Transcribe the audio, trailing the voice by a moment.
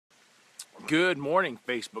Good morning,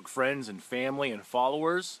 Facebook friends and family and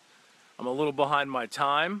followers. I'm a little behind my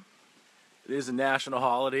time. It is a national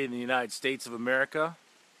holiday in the United States of America.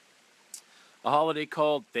 A holiday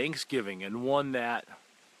called Thanksgiving, and one that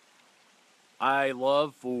I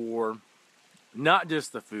love for not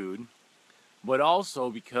just the food, but also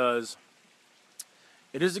because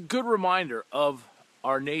it is a good reminder of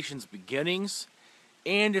our nation's beginnings,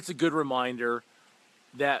 and it's a good reminder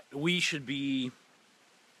that we should be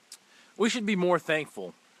more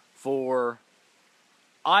thankful for,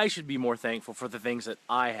 I should be more thankful for the things that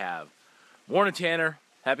I have. Morning, Tanner.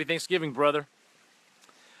 Happy Thanksgiving, brother.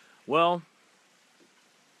 Well,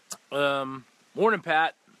 morning,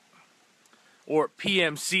 Pat, or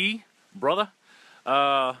PMC, brother.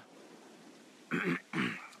 A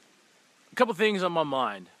couple things on my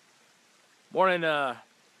mind. Morning,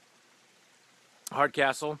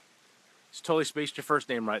 Hardcastle. It's totally spaced your first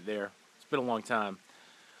name right there. It's been a long time.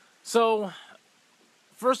 So,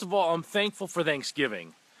 first of all, I'm thankful for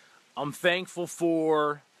Thanksgiving. I'm thankful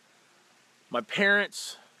for my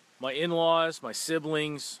parents, my in-laws, my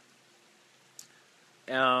siblings.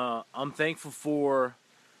 I'm thankful for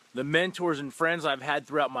the mentors and friends I've had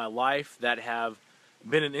throughout my life that have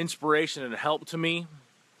been an inspiration and a help to me.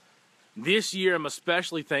 This year, I'm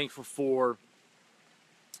especially thankful for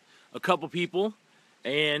a couple people,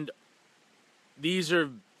 and these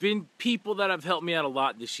have been people that have helped me out a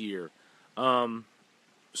lot this year.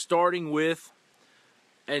 Starting with,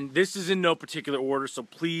 and this is in no particular order, so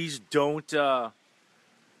please don't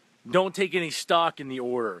take any stock in the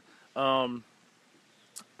order. My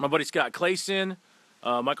buddy Scott Clayson,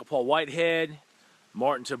 Michael Paul Whitehead,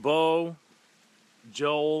 Martin Thibault,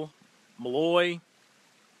 Joel Malloy.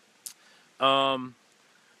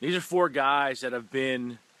 These are four guys that have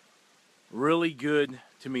been really good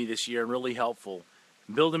to me this year and really helpful,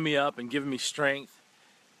 building me up and giving me strength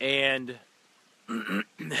and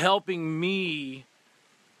helping me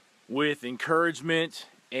with encouragement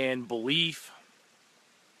and belief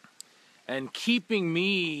and keeping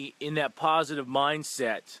me in that positive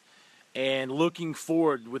mindset and looking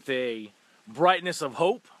forward with a brightness of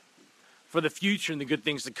hope for the future and the good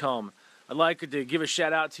things to come. I'd like to give a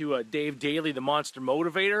shout out to Dave Daly, the Monster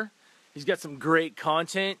Motivator. He's got some great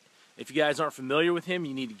content. If you guys aren't familiar with him,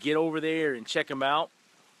 you need to get over there and check him out.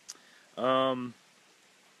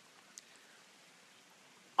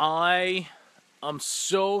 I am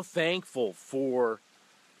so thankful for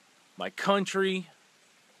my country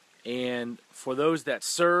and for those that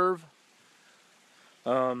serve.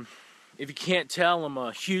 If you can't tell, I'm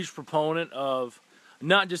a huge proponent of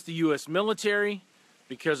not just the U.S. military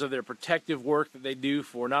because of their protective work that they do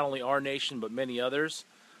for not only our nation but many others.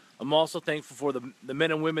 I'm also thankful for the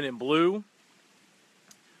men and women in blue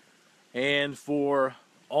and for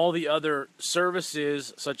all the other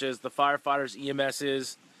services such as the firefighters,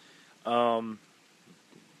 EMSs,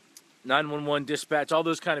 911 dispatch, all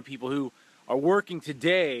those kind of people who are working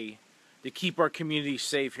today to keep our community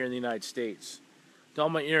safe here in the United States. To all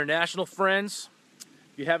my international friends,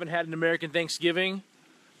 if you haven't had an American Thanksgiving,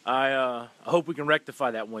 I hope we can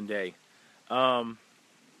rectify that one day. Morning,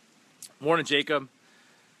 Jacob.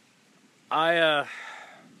 I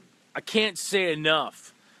can't say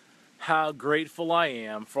enough how grateful I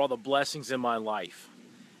am for all the blessings in my life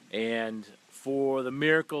and for the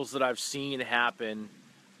miracles that I've seen happen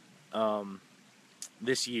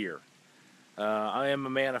this year. I am a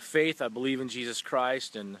man of faith. I believe in Jesus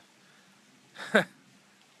Christ, and I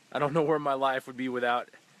don't know where my life would be without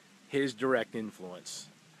His direct influence.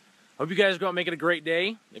 Hope you guys go out and make it a great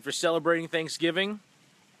day. If you're celebrating Thanksgiving,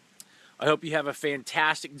 I hope you have a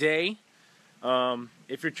fantastic day.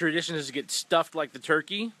 If your tradition is to get stuffed like the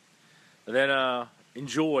turkey, then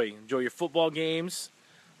enjoy your football games.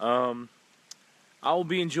 I will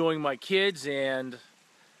be enjoying my kids and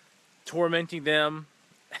tormenting them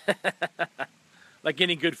like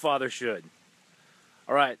any good father should.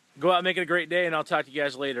 All right, go out and make it a great day, and I'll talk to you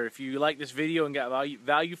guys later. If you like this video and got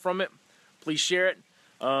value from it, please share it.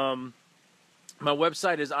 My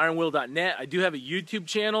website is ironwill.net. I do have a YouTube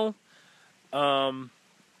channel.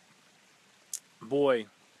 Boy,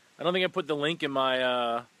 I don't think I put the link in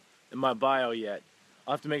my bio yet.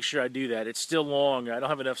 I'll have to make sure I do that. It's still long. I don't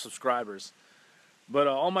have enough subscribers. But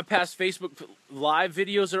all my past Facebook Live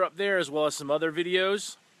videos are up there, as well as some other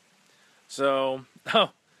videos. So,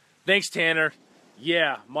 thanks, Tanner.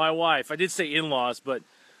 Yeah, my wife. I did say in-laws, but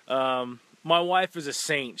my wife is a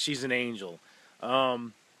saint. She's an angel. I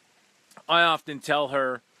often tell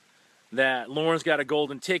her that Lauren's got a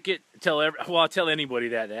golden ticket. I'll tell anybody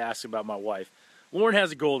that asks about my wife. Lauren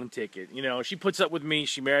has a golden ticket. You know, she puts up with me.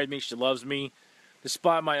 She married me. She loves me.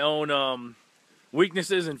 Despite my own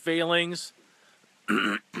weaknesses and failings,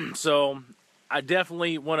 So I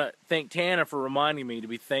definitely want to thank Tana for reminding me to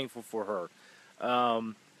be thankful for her.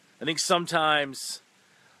 I think sometimes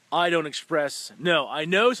I know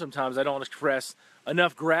sometimes I don't express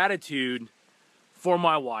enough gratitude for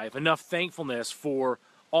my wife, enough thankfulness for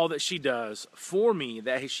all that she does for me,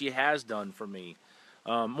 that she has done for me.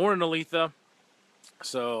 Morning, Aletha.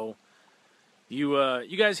 So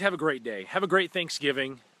you guys have a great day. Have a great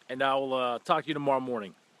Thanksgiving, and I will talk to you tomorrow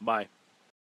morning. Bye.